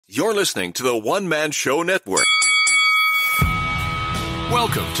You're listening to the One Man Show Network.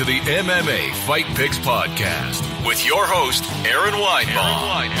 Welcome to the MMA Fight Picks Podcast with your host, Aaron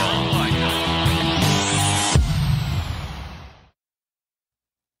Weinbaum.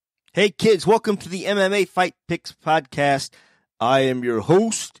 Hey kids, welcome to the MMA Fight Picks Podcast. I am your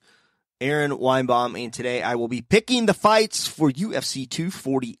host, Aaron Weinbaum, and today I will be picking the fights for UFC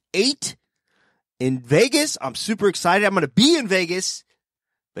 248 in Vegas. I'm super excited. I'm going to be in Vegas,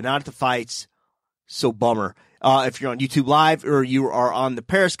 but not at the fights. So bummer. If you're on YouTube Live or you are on the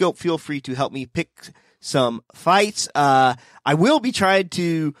Periscope, feel free to help me pick some fights. I will be trying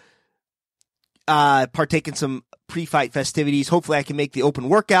to partake in some pre-fight festivities. Hopefully I can make the open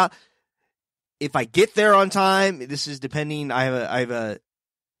workout. If I get there on time, this is depending. I have a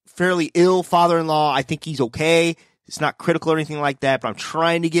fairly ill father-in-law. I think he's okay. It's not critical or anything like that, but I'm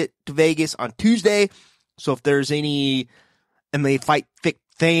trying to get to Vegas on Tuesday. So if there's any MMA Fight Pick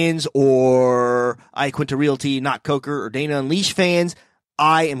fans or Iaquinta Realty, Not Coker, or Dana Unleash fans,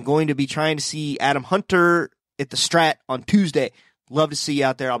 I am going to be trying to see Adam Hunter at the Strat on Tuesday. Love to see you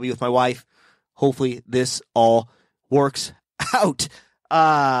out there. I'll be with my wife. Hopefully this all works out.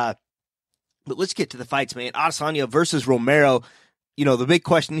 But let's get to the fights, man. Adesanya versus Romero. You know, the big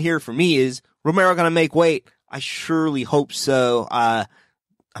question here for me is, Romero going to make weight? I surely hope so. I'm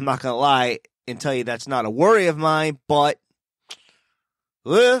not going to lie and tell you that's not a worry of mine, but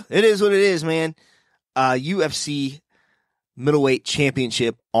well, it is what it is, man. UFC middleweight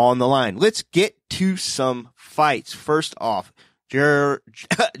championship on the line. Let's get to some fights. First off,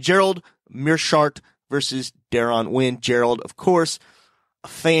 Gerald Meerschaert versus Deron Winn. Gerald, of course, a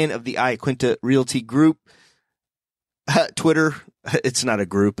fan of the Iaquinta Realty Group. Twitter, it's not a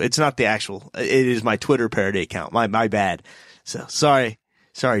group. It's not the actual. It is my Twitter parody account. My bad. So sorry,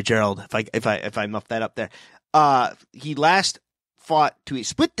 Gerald, if I muffed that up there. He last fought to a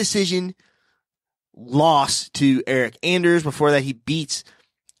split decision loss to Eric Anders. Before that, he beats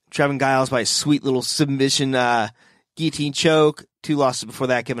Trevin Giles by a sweet little submission guillotine choke. 2 losses before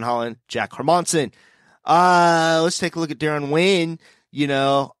that, Kevin Holland, Jack Hermanson. Let's take a look at Deron Winn. You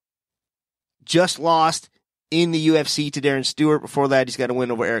know, just lost in the UFC to Darren Stewart. Before that, he's got a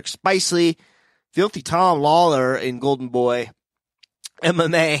win over Eric Spicely. Filthy Tom Lawler in Golden Boy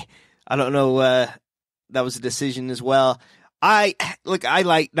MMA. I don't know, that was a decision as well. I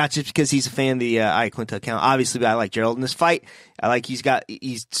like, not just because he's a fan of the Iaquinta account, obviously, but I like Gerald in this fight. I like he's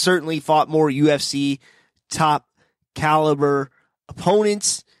certainly fought more UFC top caliber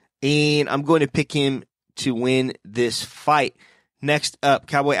opponents, and I'm going to pick him to win this fight. Next up,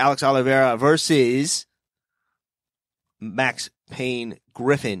 Cowboy Alex Oliveira versus Max Payne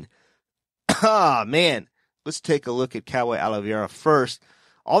Griffin. Man, let's take a look at Cowboy Oliveira first.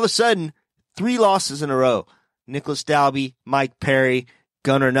 All of a sudden, 3 losses in a row. Nicholas Dalby, Mike Perry,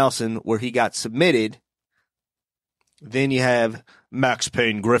 Gunnar Nelson, where he got submitted. Then you have Max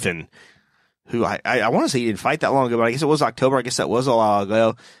Payne Griffin, who I want to say he didn't fight that long ago, but I guess it was October. I guess that was a while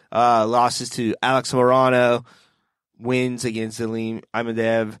ago. Losses to Alex Morano, wins against Aleem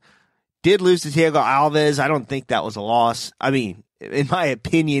Imadev. Did lose to Thiago Alves. I don't think that was a loss. I mean, in my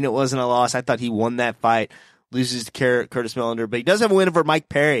opinion, it wasn't a loss. I thought he won that fight. Loses to Curtis Millender, but he does have a win over Mike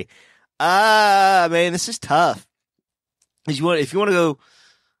Perry. Man, this is tough. If you want to go,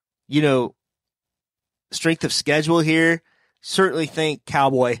 you know, strength of schedule here, certainly think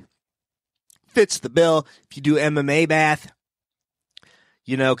Cowboy fits the bill. If you do MMA math,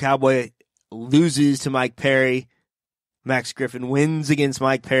 you know, Cowboy loses to Mike Perry. Max Griffin wins against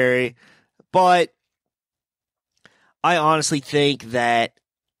Mike Perry. But I honestly think that,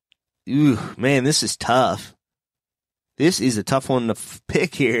 man, this is tough. This is a tough one to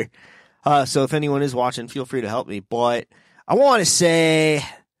pick here. So if anyone is watching, feel free to help me. But I want to say,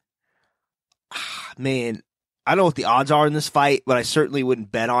 man, I don't know what the odds are in this fight, but I certainly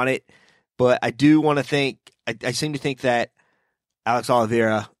wouldn't bet on it. But I do want to think, I seem to think that Alex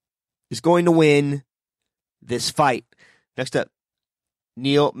Oliveira is going to win this fight. Next up,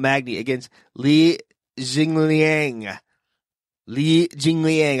 Neil Magny against Li Jingliang. Li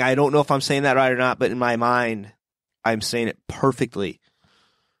Jingliang. I don't know if I'm saying that right or not, but in my mind, I'm saying it perfectly.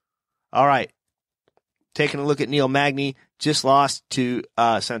 All right. Taking a look at Neil Magny. Just lost to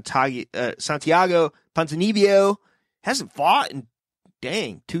Santiago Ponzinibbio. Hasn't fought in,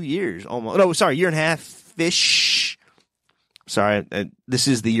 2 years almost. No, sorry, year and a half-ish. Sorry, this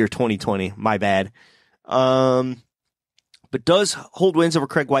is the year 2020. My bad. But does hold wins over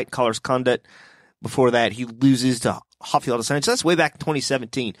Craig White, Colors Condit. Before that, he loses to Rafael dos Anjos. That's way back in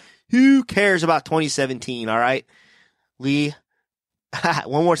 2017. Who cares about 2017, all right? Lee,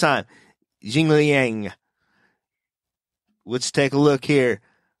 one more time. Jingliang. Let's take a look here.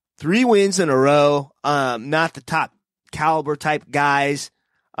 3 wins in a row. Not the top caliber type guys.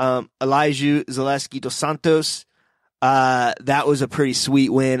 Elijah Zaleski dos Santos. That was a pretty sweet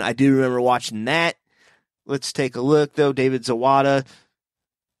win. I do remember watching that. Let's take a look, though. David Zawada,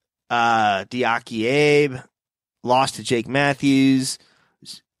 Diaki Abe, lost to Jake Matthews.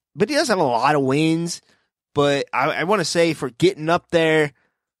 But he does have a lot of wins. But I want to say for getting up there,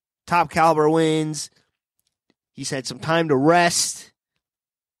 top caliber wins, he's had some time to rest.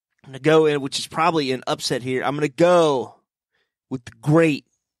 I'm going to go in, which is probably an upset here. I'm going to go with the great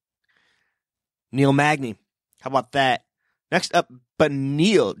Neil Magny. How about that? Next up,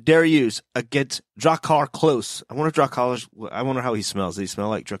 Benil Dariush against Drakkar Klose. I wonder how he smells. Does he smell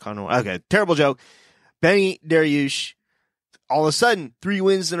like Drakkar? Okay, terrible joke. Benny Dariush, all of a sudden, 3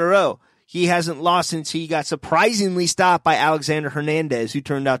 wins in a row. He hasn't lost since he got surprisingly stopped by Alexander Hernandez, who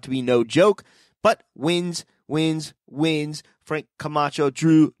turned out to be no joke, but wins. Frank Camacho,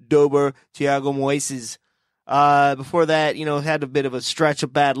 Drew Dober, Thiago Moises. Before that, had a bit of a stretch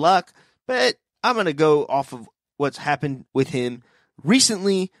of bad luck, but I'm going to go off of what's happened with him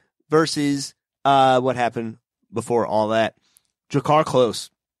recently versus what happened before all that. Drakkar Klose.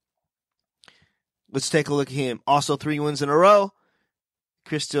 Let's take a look at him. Also 3 wins in a row.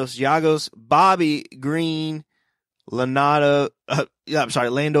 Christos Giagos, Bobby Green, Lando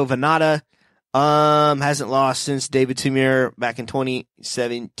Venata. Hasn't lost since David Tumir back in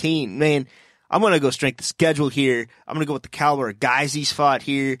 2017. Man, I'm going to go strength of schedule here. I'm going to go with the caliber of guys he's fought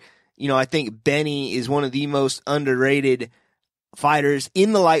here. I think Benny is one of the most underrated fighters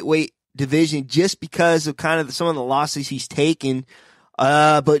in the lightweight division just because of kind of some of the losses he's taken.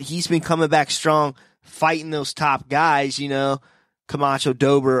 But he's been coming back strong, fighting those top guys, Camacho,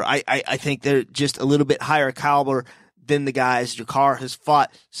 Dober. I think they're just a little bit higher caliber than the guys Drakkar has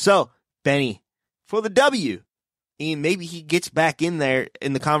fought. So, Benny, for the W. And maybe he gets back in there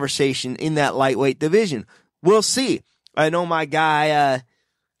in the conversation in that lightweight division. We'll see. I know my guy,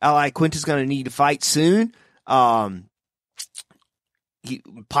 Ally Quinta's going to need to fight soon. Possibly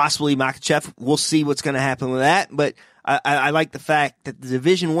Makhachev. We'll see what's going to happen with that. But I like the fact that the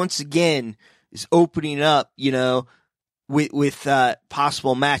division once again is opening up, with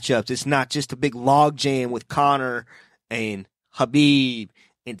possible matchups. It's not just a big logjam with Conor and Habib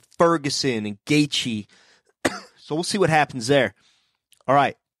and Ferguson and Gaethje. So we'll see what happens there. All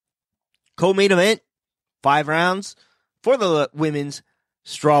right. Co-main event, 5 rounds for the women's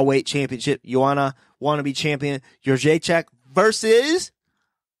strawweight championship. Joanna wannabe champion Jędrzejczyk versus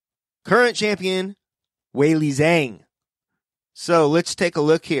current champion Weili Zhang. So let's take a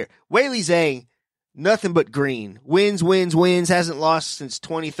look here. Weili Zhang, nothing but green. Wins. Hasn't lost since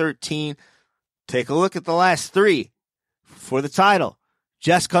 2013. Take a look at the last 3 for the title.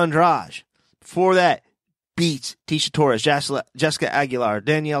 Jessica Andrade. Before that, beats Tisha Torres, Jessica Aguilar,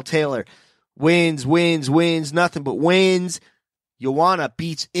 Danielle Taylor. Wins. Nothing but wins. Joanna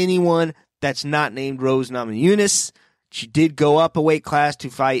beats anyone that's not named Rose Namajunas. She did go up a weight class to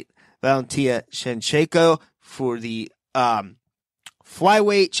fight Valentina Shevchenko for the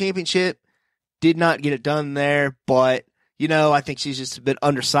flyweight championship. Did not get it done there, but, I think she's just a bit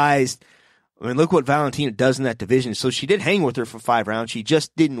undersized. I mean, look what Valentina does in that division. So she did hang with her for 5 rounds. She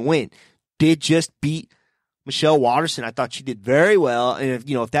just didn't win. Did just beat Michelle Waterson. I thought she did very well. And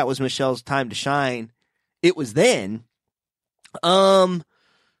if that was Michelle's time to shine, it was then. But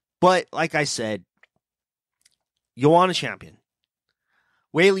like I said, Joanna champion.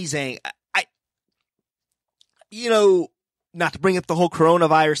 Weili Zhang, not to bring up the whole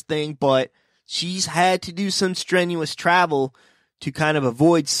coronavirus thing, but she's had to do some strenuous travel to kind of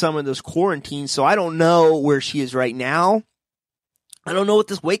avoid some of those quarantines. So I don't know where she is right now. I don't know what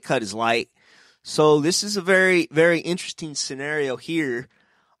this weight cut is like. So this is a very, very interesting scenario here.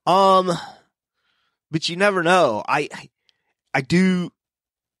 But you never know. I do.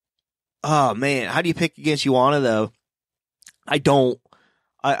 Oh man, how do you pick against Joanna though? I don't.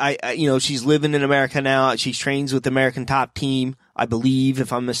 She's living in America now. She trains with the American Top Team, I believe,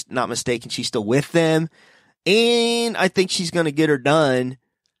 if I'm not mistaken. She's still with them. And I think she's going to get her done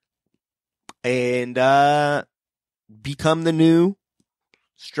and become the new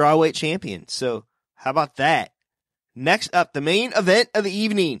strawweight champion. So how about that? Next up, the main event of the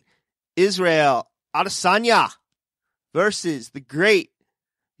evening, Israel Adesanya versus the great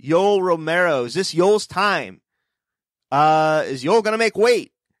Yoel Romero. Is this Yoel's time? Is Yoel going to make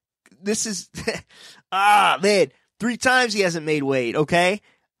weight? This is, man, 3 times he hasn't made weight, okay?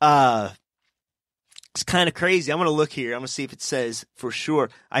 It's kind of crazy. I'm going to look here. I'm going to see if it says for sure.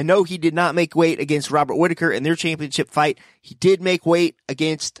 I know he did not make weight against Robert Whittaker in their championship fight. He did make weight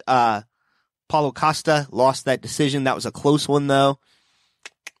against Paulo Costa. Lost that decision. That was a close one, though.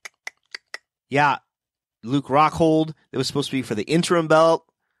 Yeah, Luke Rockhold, that was supposed to be for the interim belt,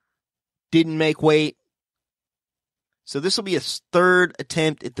 didn't make weight. So this will be a third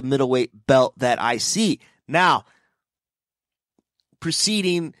attempt at the middleweight belt that I see. Now,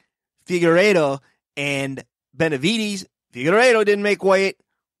 preceding Figueiredo and Benavidez, Figueiredo didn't make weight,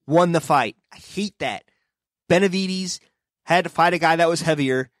 won the fight. I hate that. Benavidez had to fight a guy that was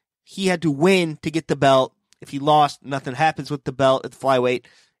heavier. He had to win to get the belt. If he lost, nothing happens with the belt at the flyweight.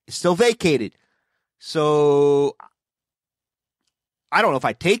 It's still vacated. So I don't know if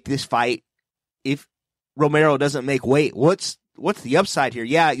I take this fight if Romero doesn't make weight. What's the upside here?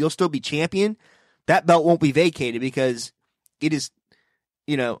 Yeah, you'll still be champion. That belt won't be vacated because it is,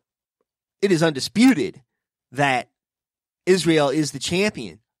 it is undisputed that Israel is the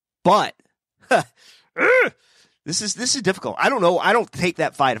champion. But this is difficult. I don't know. I don't take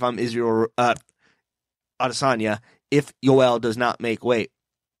that fight if I'm Israel Adesanya if Yoel does not make weight.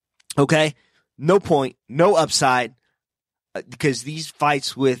 Okay? No point, no upside, because these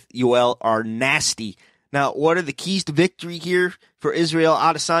fights with Yoel are nasty. Now, what are the keys to victory here for Israel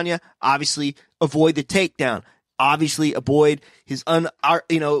Adesanya? Obviously, avoid the takedown. Obviously, avoid his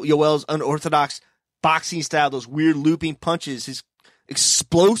Yoel's unorthodox boxing style, those weird looping punches, his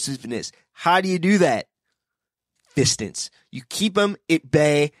explosiveness. How do you do that? Distance. You keep him at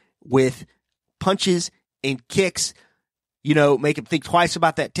bay with punches and kicks. Make him think twice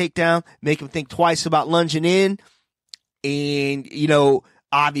about that takedown. Make him think twice about lunging in. And,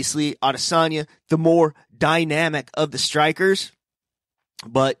 obviously, Adesanya, the more dynamic of the strikers.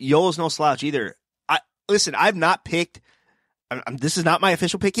 But Yoel's no slouch either. I've not picked, this is not my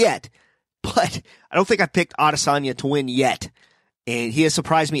official pick yet, but I don't think I picked Adesanya to win yet. And he has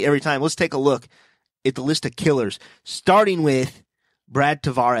surprised me every time. Let's take a look at the list of killers, starting with Brad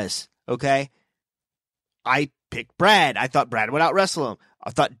Tavares, okay? I picked Brad. I thought Brad would out-wrestle him.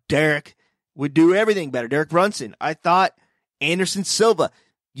 I thought Derek would do everything better. Derek Brunson. I thought Anderson Silva,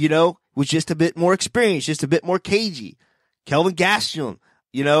 was just a bit more experienced, just a bit more cagey. Kelvin Gastelum,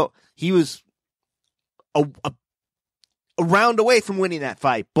 he was a round away from winning that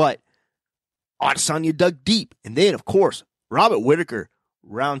fight, but Adesanya dug deep. And then, of course, Robert Whittaker,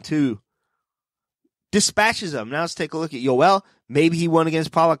 round 2, dispatches him. Now let's take a look at Yoel. Maybe he won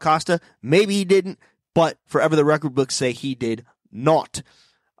against Paulo Costa. Maybe he didn't. But forever the record books say he did not.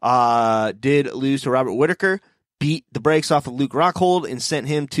 Did lose to Robert Whittaker. Beat the brakes off of Luke Rockhold and sent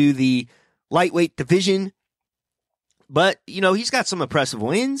him to the lightweight division. But, he's got some impressive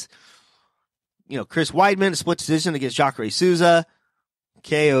wins. Chris Weidman, a split decision against Jacare Souza.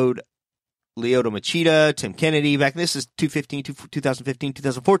 KO'd Lyoto Machida, Tim Kennedy. Back this is 2015,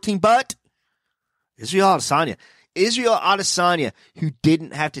 2014. But Israel Adesanya, who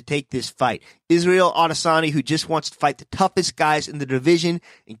didn't have to take this fight. Israel Adesanya, who just wants to fight the toughest guys in the division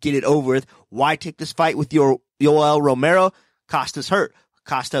and get it over with. Why take this fight with Yoel Romero? Costa's hurt.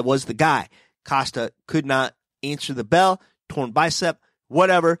 Costa was the guy. Costa could not answer the bell. Torn bicep.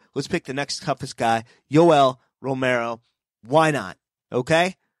 Whatever. Let's pick the next toughest guy. Yoel Romero. Why not?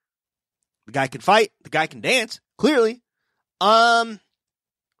 Okay? The guy can fight. The guy can dance. Clearly. But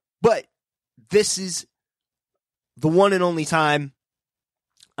this is the one and only time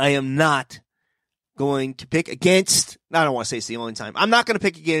I am not going to pick against. I don't want to say it's the only time. I'm not going to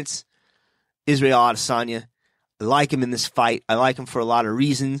pick against Israel Adesanya. I like him in this fight. I like him for a lot of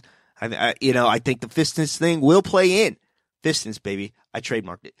reasons. I think the fistness thing will play in. Fistness, baby. I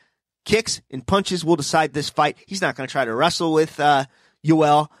trademarked it. Kicks and punches will decide this fight. He's not going to try to wrestle with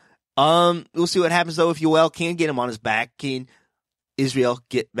Yoel. We'll see what happens, though, if Yoel can get him on his back. Can Israel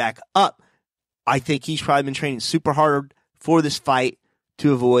get back up? I think he's probably been training super hard for this fight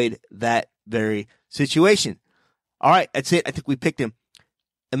to avoid that very situation. All right, that's it. I think we picked him.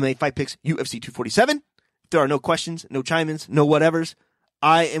 MMA Fight Picks UFC 247. If there are no questions, no chime-ins, no whatevers,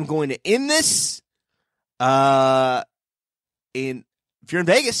 I am going to end this. And if you're in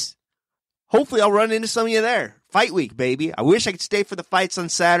Vegas, hopefully I'll run into some of you there. Fight week, baby. I wish I could stay for the fights on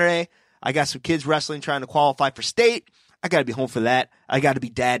Saturday. I got some kids wrestling trying to qualify for state. I got to be home for that. I got to be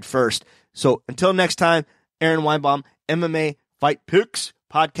dad first. So until next time, Aaron Weinbaum, MMA Fight Picks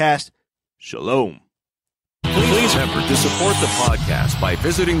Podcast. Shalom. Please remember to support the podcast by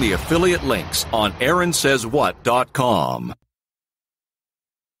visiting the affiliate links on AaronSaysWhat.com.